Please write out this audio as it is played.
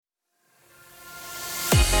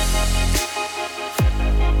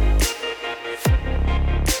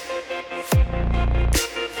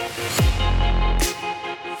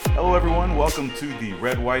welcome to the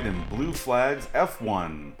Red, White, and Blue Flags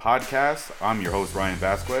F1 podcast. I'm your host, Ryan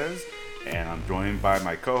Vasquez, and I'm joined by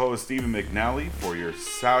my co-host, Stephen McNally, for your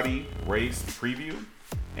Saudi race preview.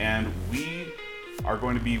 And we are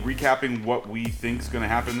going to be recapping what we think is going to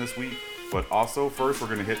happen this week, but also first we're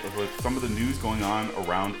going to hit with some of the news going on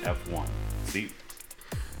around F1. Steve?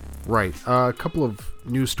 Right. A couple of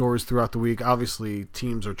news stories throughout the week. Obviously,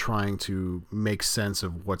 teams are trying to make sense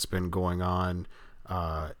of what's been going on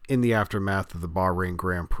in the aftermath of the Bahrain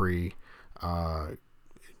Grand Prix.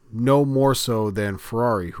 No more so than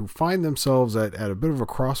Ferrari, who find themselves at a bit of a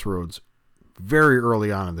crossroads very early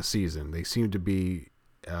on in the season. They seem to be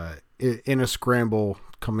in a scramble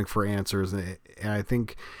coming for answers, and I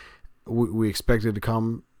think we expected to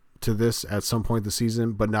come to this at some point in the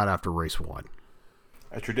season, but not after race one.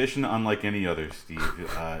 A tradition unlike any other, Steve.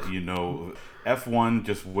 F1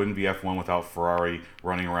 just wouldn't be F1 without Ferrari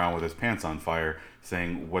running around with his pants on fire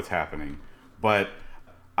saying what's happening. But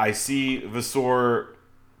I see Vasseur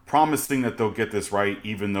promising that they'll get this right,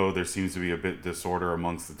 even though there seems to be a bit disorder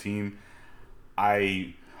amongst the team.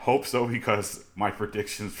 I hope so, because my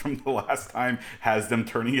predictions from the last time has them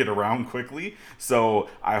turning it around quickly. So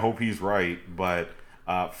I hope he's right. But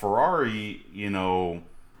Ferrari,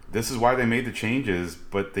 this is why they made the changes,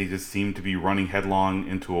 but they just seem to be running headlong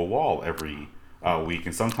into a wall every week,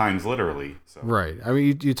 and sometimes literally. So. Right. I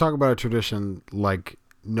mean, you talk about a tradition like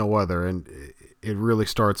no other, and it really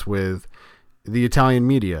starts with the Italian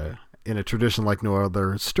media in a tradition like no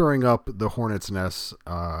other, stirring up the hornet's nest,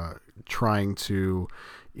 trying to,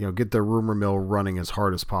 get the rumor mill running as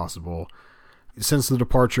hard as possible. Since the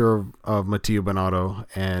departure of Matteo Binotto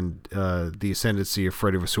and the ascendancy of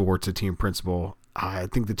Freddie Vasseur to team principal, I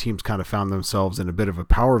think the teams kind of found themselves in a bit of a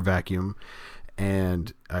power vacuum,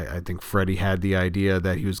 and I think Freddie had the idea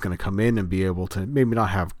that he was going to come in and be able to maybe not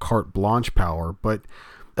have carte blanche power, but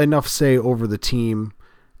enough say over the team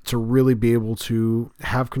to really be able to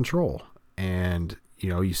have control. And,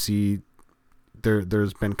 you see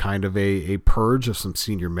there's been kind of a purge of some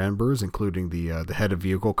senior members, including the head of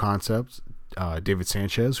vehicle concepts, David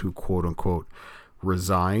Sanchez, who quote unquote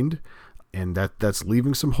resigned. And that's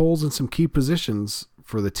leaving some holes in some key positions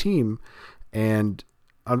for the team. And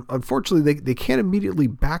unfortunately, they can't immediately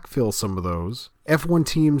backfill some of those. F1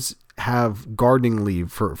 teams have gardening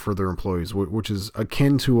leave for their employees, which is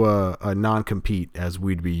akin to a non-compete as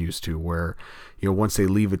we'd be used to, where, once they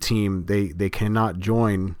leave a team, they cannot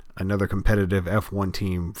join another competitive F1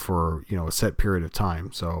 team for, a set period of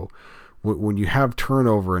time. So when you have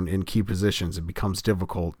turnover in key positions, it becomes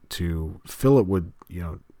difficult to fill it with,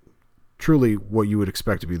 truly what you would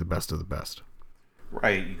expect to be the best of the best.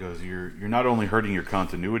 Right, because you're not only hurting your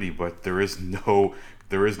continuity, but there is no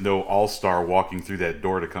all-star walking through that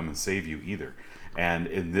door to come and save you either. And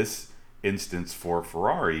in this instance for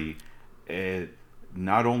Ferrari,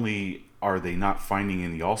 not only are they not finding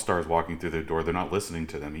any all-stars walking through their door, they're not listening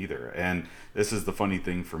to them either. And this is the funny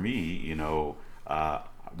thing for me,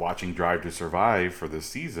 watching Drive to Survive for this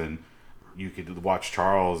season. You could watch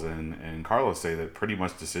Charles and Carlos say that pretty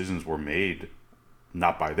much decisions were made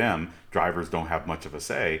not by them. Drivers don't have much of a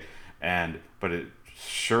say, but it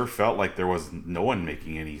sure felt like there was no one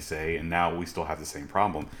making any say, and now we still have the same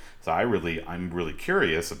problem. So I'm really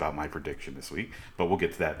curious about my prediction this week, but we'll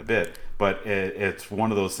get to that in a bit. But it's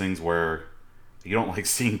one of those things where you don't like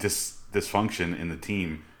seeing dysfunction in the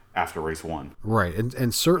team after race one. Right,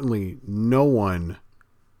 and certainly no one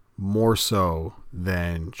more so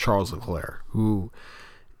than Charles Leclerc, who,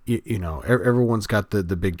 everyone's got the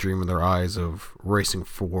big dream in their eyes of racing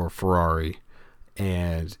for Ferrari,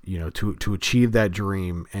 and, to achieve that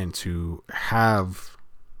dream and to have,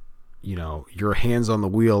 your hands on the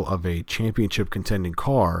wheel of a championship contending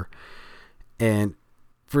car, and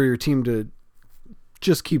for your team to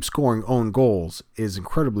just keep scoring own goals is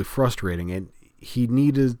incredibly frustrating. And he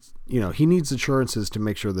needs assurances to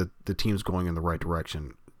make sure that the team's going in the right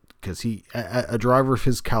direction, because a driver of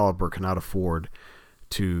his caliber cannot afford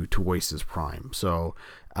to waste his prime. So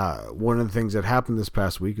one of the things that happened this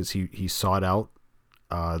past week is he sought out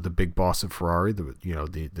the big boss of Ferrari,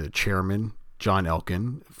 the chairman, John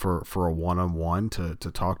Elkann, for a one-on-one to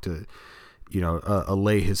talk to,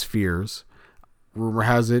 allay his fears. Rumor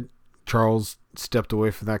has it Charles stepped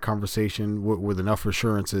away from that conversation with enough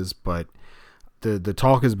assurances, but the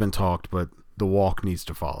talk has been talked, but the walk needs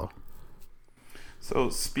to follow.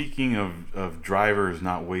 So speaking of drivers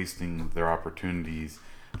not wasting their opportunities,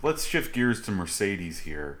 let's shift gears to Mercedes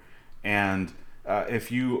here. And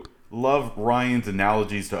if you love Ryan's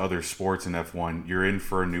analogies to other sports in F1, you're in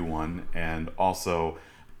for a new one. And also,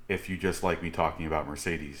 if you just like me talking about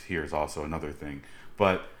Mercedes, here's also another thing.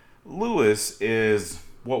 But Lewis is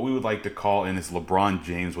what we would like to call in his LeBron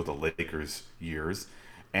James with the Lakers years,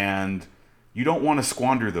 and you don't want to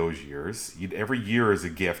squander those years. Every year is a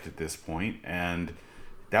gift at this point, and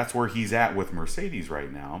that's where he's at with Mercedes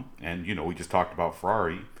right now. And we just talked about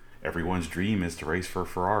Ferrari. Everyone's dream is to race for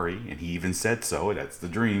Ferrari, and he even said so. That's the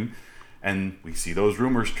dream. And we see those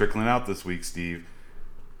rumors trickling out this week, Steve.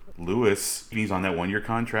 Lewis, he's on that 1-year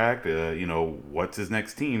contract. What's his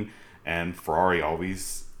next team? And Ferrari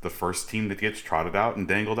always the first team that gets trotted out and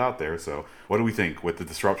dangled out there. So what do we think with the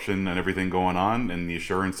disruption and everything going on and the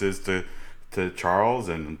assurances to Charles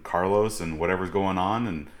and Carlos and whatever's going on?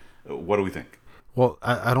 And what do we think? Well,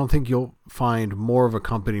 I don't think you'll find more of a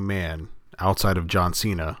company man outside of John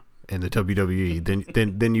Cena in the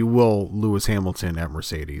WWE than you will Lewis Hamilton at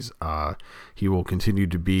Mercedes. He will continue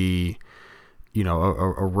to be,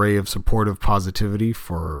 a ray of supportive positivity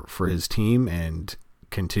for his team and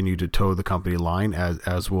continue to toe the company line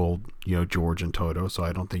as will, George and Toto. So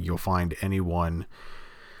I don't think you'll find anyone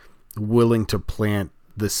willing to plant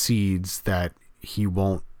the seeds that he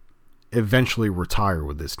won't eventually retire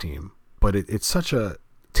with this team. But it's such a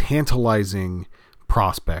tantalizing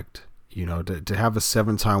prospect, to have a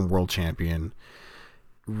 7-time world champion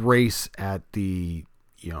race at the,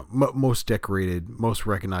 most decorated, most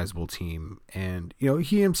recognizable team. And,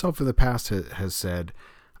 he himself in the past has said,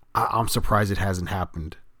 I'm surprised it hasn't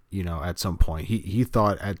happened, at some point. He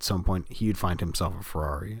thought at some point he'd find himself a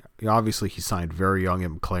Ferrari. Obviously, he signed very young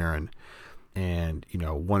at McLaren and,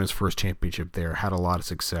 won his first championship there, had a lot of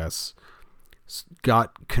success,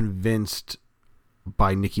 got convinced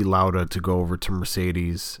by Niki Lauda to go over to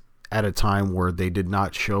Mercedes at a time where they did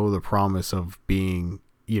not show the promise of being,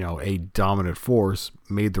 a dominant force,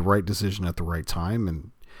 made the right decision at the right time,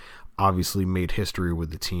 and obviously made history with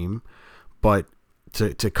the team. But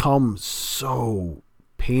to come so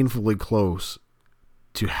painfully close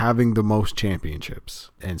to having the most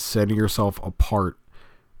championships and setting yourself apart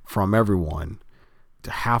from everyone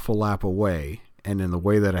to half a lap away, and in the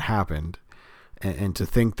way that it happened, and to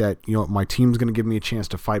think that, my team's going to give me a chance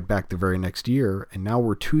to fight back the very next year, and now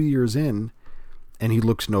we're 2 years in, and he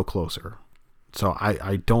looks no closer. So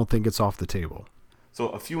I don't think it's off the table. So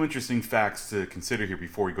a few interesting facts to consider here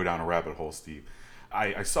before we go down a rabbit hole, Steve.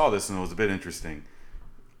 I saw this and it was a bit interesting.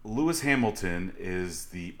 Lewis Hamilton is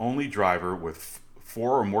the only driver with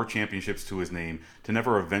 4 or more championships to his name to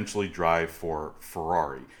never eventually drive for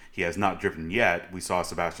Ferrari. He has not driven yet. We saw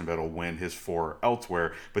Sebastian Vettel win his 4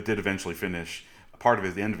 elsewhere, but did eventually finish part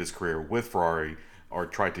of the end of his career with Ferrari, or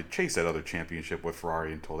tried to chase that other championship with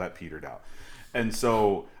Ferrari until that petered out. And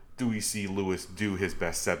so do we see Lewis do his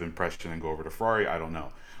best Seb impression and go over to Ferrari? I don't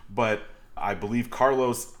know. But I believe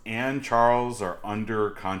Carlos and Charles are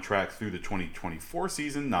under contract through the 2024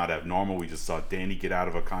 season. Not abnormal. We just saw Danny get out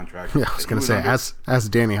of a contract. Yeah, I was going to say,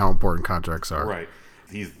 ask Danny how important contracts are. Right.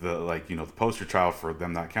 He's the poster child for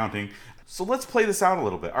them not counting. So let's play this out a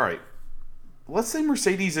little bit. All right. Let's say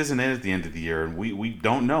Mercedes isn't in at the end of the year, and we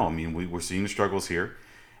don't know. I mean, we're seeing the struggles here.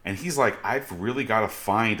 And he's like, I've really got to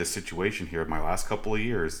find a situation here in my last couple of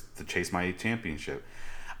years to chase my 8th championship.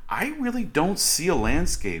 I really don't see a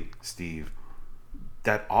landscape, Steve,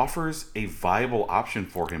 that offers a viable option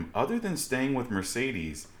for him other than staying with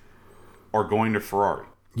Mercedes or going to Ferrari.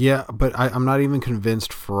 Yeah, but I'm not even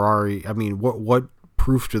convinced Ferrari. I mean, what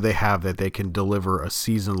proof do they have that they can deliver a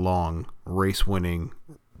season-long race-winning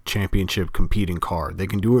championship competing car? They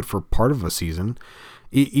can do it for part of a season.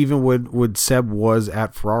 Even when Seb was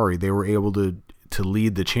at Ferrari, they were able to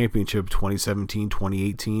lead the championship 2017,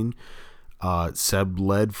 2018. Seb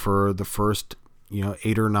led for the first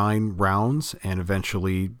 8 or 9 rounds, and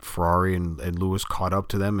eventually Ferrari and Lewis caught up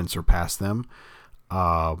to them and surpassed them.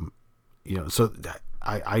 So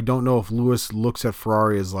I don't know if Lewis looks at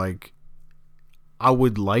Ferrari as like, I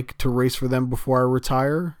would like to race for them before I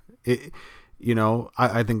retire.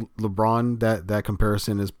 I think LeBron, that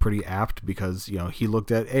comparison is pretty apt because, he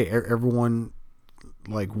looked at, hey, everyone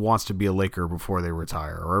wants to be a Laker before they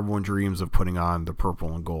retire, or everyone dreams of putting on the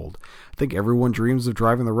purple and gold. I think everyone dreams of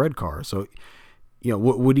driving the red car. So,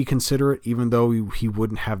 would he consider it even though he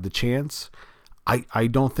wouldn't have the chance? I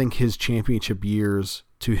don't think his championship years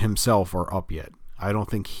to himself are up yet. I don't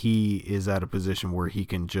think he is at a position where he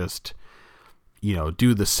can just,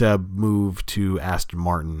 do the Seb move to Aston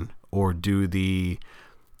Martin or do the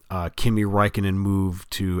Kimi Räikkönen move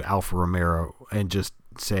to Alfa Romeo and just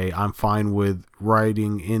say, I'm fine with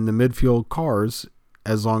riding in the midfield cars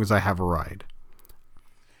as long as I have a ride.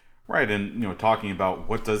 Right, and talking about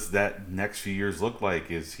what does that next few years look like?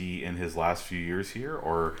 Is he in his last few years here,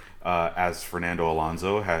 or as Fernando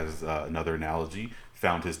Alonso has another analogy,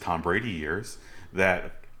 found his Tom Brady years,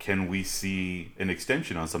 that can we see an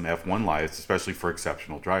extension on some F1 lives, especially for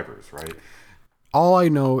exceptional drivers, right? All I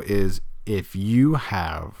know is if you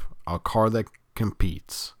have a car that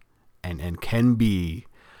competes and can be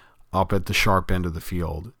up at the sharp end of the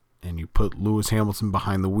field, and you put Lewis Hamilton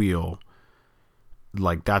behind the wheel,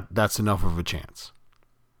 like that's enough of a chance.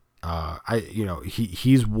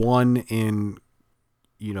 He's won in,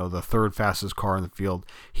 the third fastest car in the field.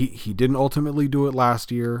 He didn't ultimately do it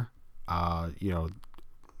last year.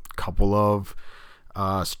 Couple of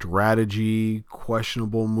strategy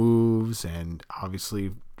questionable moves, and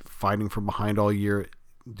obviously fighting from behind all year.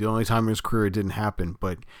 The only time in his career it didn't happen,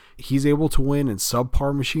 but he's able to win in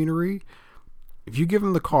subpar machinery. If you give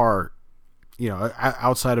him the car,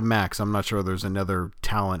 outside of Max, I'm not sure there's another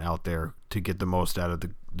talent out there to get the most out of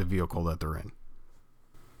the vehicle that they're in.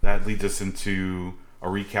 That leads us into a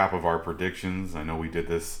recap of our predictions. I know we did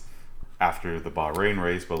this after the Bahrain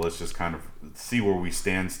race, but let's just kind of see where we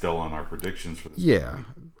stand still on our predictions for this. Yeah.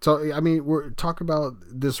 So, we're talking about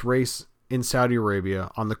this race in Saudi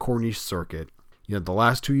Arabia on the Corniche circuit. The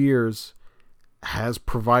last 2 years has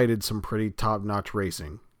provided some pretty top-notch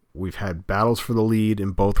racing. We've had battles for the lead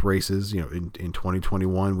in both races. In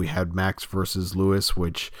 2021, we had Max versus Lewis,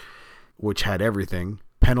 which had everything.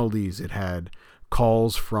 Penalties, it had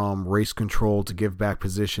calls from race control to give back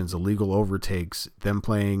positions, illegal overtakes, them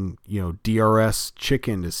playing, DRS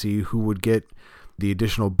chicken to see who would get the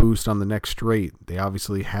additional boost on the next straight. They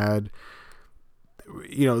obviously had,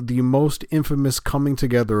 the most infamous coming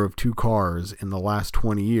together of two cars in the last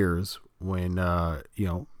 20 years when,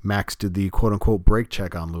 Max did the quote unquote brake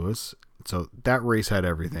check on Lewis. So that race had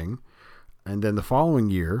everything. And then the following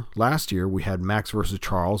year, last year, we had Max versus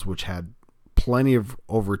Charles, which had plenty of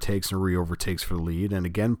overtakes and re-overtakes for the lead, and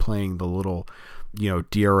again playing the little,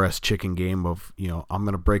 DRS chicken game of, I'm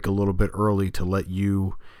going to brake a little bit early to let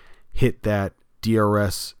you hit that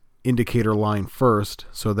DRS indicator line first,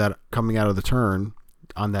 so that coming out of the turn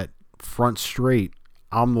on that front straight,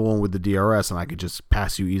 I'm the one with the DRS and I could just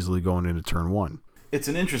pass you easily going into turn one. It's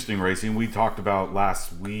an interesting racing. We talked about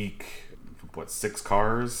last week, 6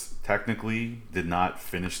 cars technically did not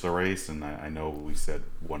finish the race, and I know we said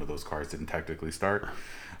one of those cars didn't technically start.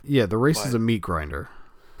 Yeah, the race is a meat grinder.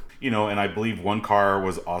 And I believe one car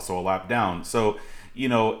was also a lap down. So,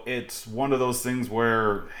 it's one of those things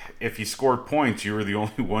where if you scored points, you were the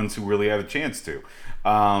only ones who really had a chance to.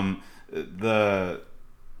 The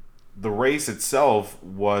race itself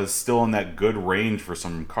was still in that good range for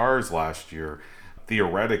some cars last year.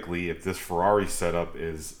 Theoretically, if this Ferrari setup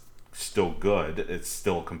is still good, it's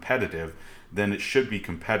still competitive, then it should be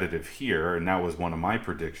competitive here. And that was one of my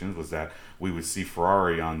predictions, was that we would see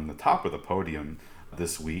Ferrari on the top of the podium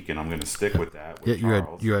this week, and I'm going to stick with that. With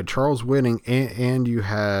you had Charles winning, and you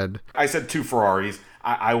had... I said 2 Ferraris.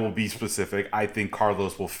 I will be specific. I think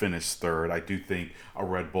Carlos will finish third. I do think a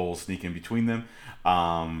Red Bull will sneak in between them.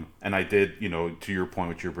 And I did, to your point,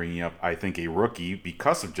 what you're bringing up, I think a rookie,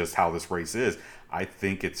 because of just how this race is, I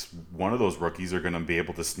think it's one of those rookies are going to be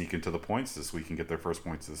able to sneak into the points this week and get their first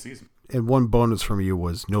points of the season. And one bonus from you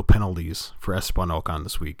was no penalties for Esteban Ocon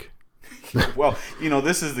this week. Well,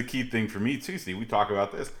 this is the key thing for me too. See, we talk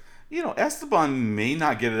about this. Esteban may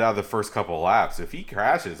not get it out of the first couple of laps. If he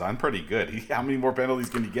crashes, I'm pretty good. How many more penalties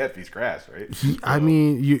can he get if he's crashed, right?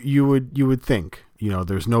 You would think,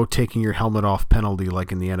 there's no taking your helmet off penalty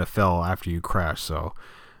like in the NFL after you crash. So,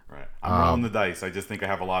 right, I'm rolling the dice. I just think I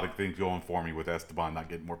have a lot of things going for me with Esteban not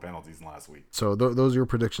getting more penalties than last week. So those are your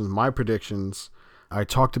predictions. My predictions, I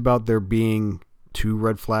talked about there being 2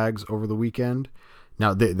 red flags over the weekend.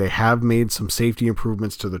 Now they have made some safety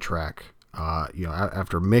improvements to the track.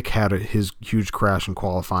 After Mick had his huge crash in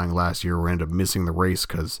qualifying last year, we ended up missing the race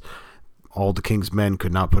because all the King's men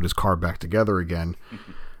could not put his car back together again.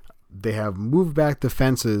 They have moved back the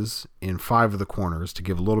fences in 5 of the corners to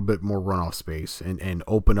give a little bit more runoff space and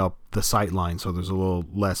open up the sight line so there's a little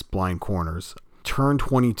less blind corners. Turn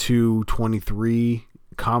 22, 23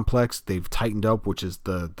 complex, they've tightened up, which is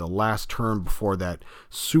the last turn before that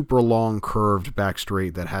super long curved back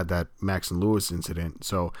straight that had that Max and Lewis incident.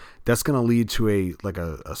 So that's going to lead to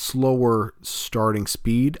a slower starting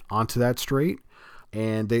speed onto that straight.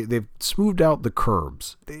 And they've smoothed out the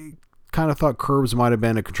curbs. They kind of thought curbs might have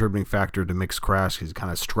been a contributing factor to Mick's crash. He's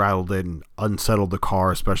kind of straddled it and unsettled the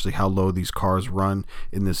car, especially how low these cars run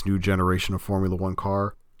in this new generation of Formula One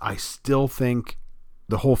car. I still think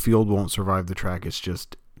the whole field won't survive the track. It's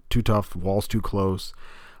just too tough. The wall's too close.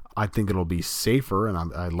 I think it'll be safer, and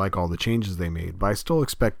I like all the changes they made, but I still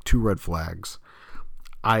expect 2 red flags.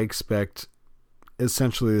 I expect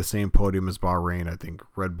essentially the same podium as Bahrain. I think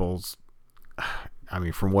Red Bull's... I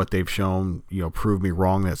mean, from what they've shown, prove me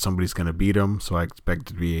wrong that somebody's going to beat him. So I expect it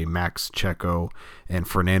to be a Max, Checo, and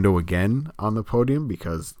Fernando again on the podium,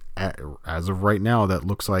 because as of right now, that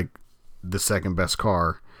looks like the second best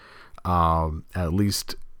car, at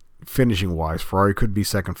least finishing wise. Ferrari could be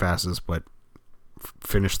second fastest, but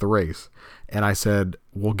finish the race. And I said,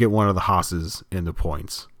 we'll get one of the Haas's in the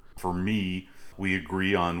points. For me, we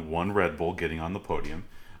agree on one Red Bull getting on the podium.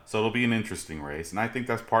 So it'll be an interesting race. And I think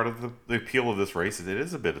that's part of the appeal of this race. It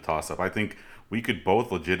is a bit of toss-up. I think we could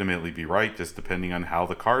both legitimately be right, just depending on how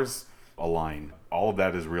the cars align. All of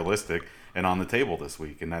that is realistic and on the table this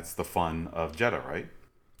week. And that's the fun of Jeddah, right?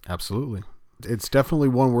 Absolutely. It's definitely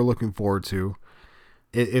one we're looking forward to.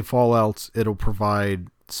 If all else, it'll provide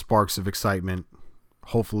sparks of excitement.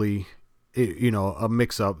 Hopefully, a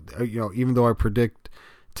mix-up. Even though I predict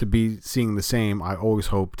to be seeing the same, I always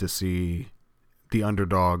hope to see the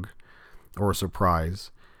underdog or a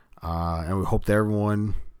surprise. And we hope that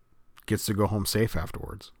everyone gets to go home safe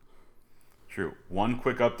afterwards. True. One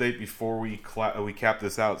quick update before we cap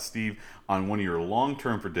this out, Steve, on one of your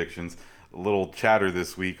long-term predictions. A little chatter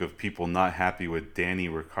this week of people not happy with Danny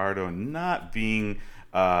Ricciardo not being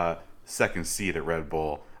second seat at Red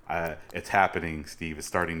Bull. It's happening, Steve. It's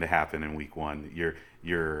starting to happen in week one.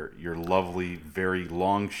 Your lovely, very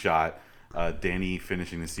long shot, Danny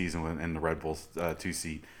finishing the season in the Red Bull's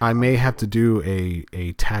 2-seat. I may have to do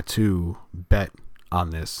a tattoo bet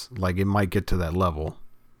on this. Like, it might get to that level.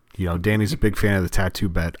 Danny's a big fan of the tattoo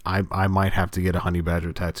bet. I might have to get a honey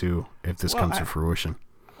badger tattoo if this comes to fruition.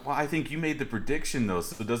 Well, I think you made the prediction, though,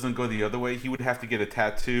 so it doesn't go the other way. He would have to get a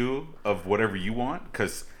tattoo of whatever you want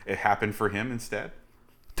because it happened for him instead.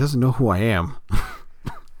 Doesn't know who I am.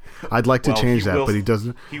 I'd like to change that, but he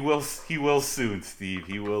doesn't. He will soon, Steve.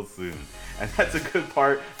 He will soon. And that's a good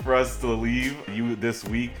part for us to leave you this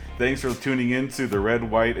week. Thanks for tuning in to the Red,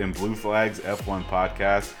 White, and Blue Flags F1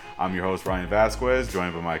 podcast. I'm your host, Ryan Vasquez,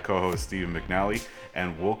 joined by my co-host, Stephen McNally,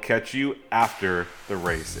 and we'll catch you after the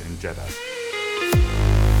race in Jeddah.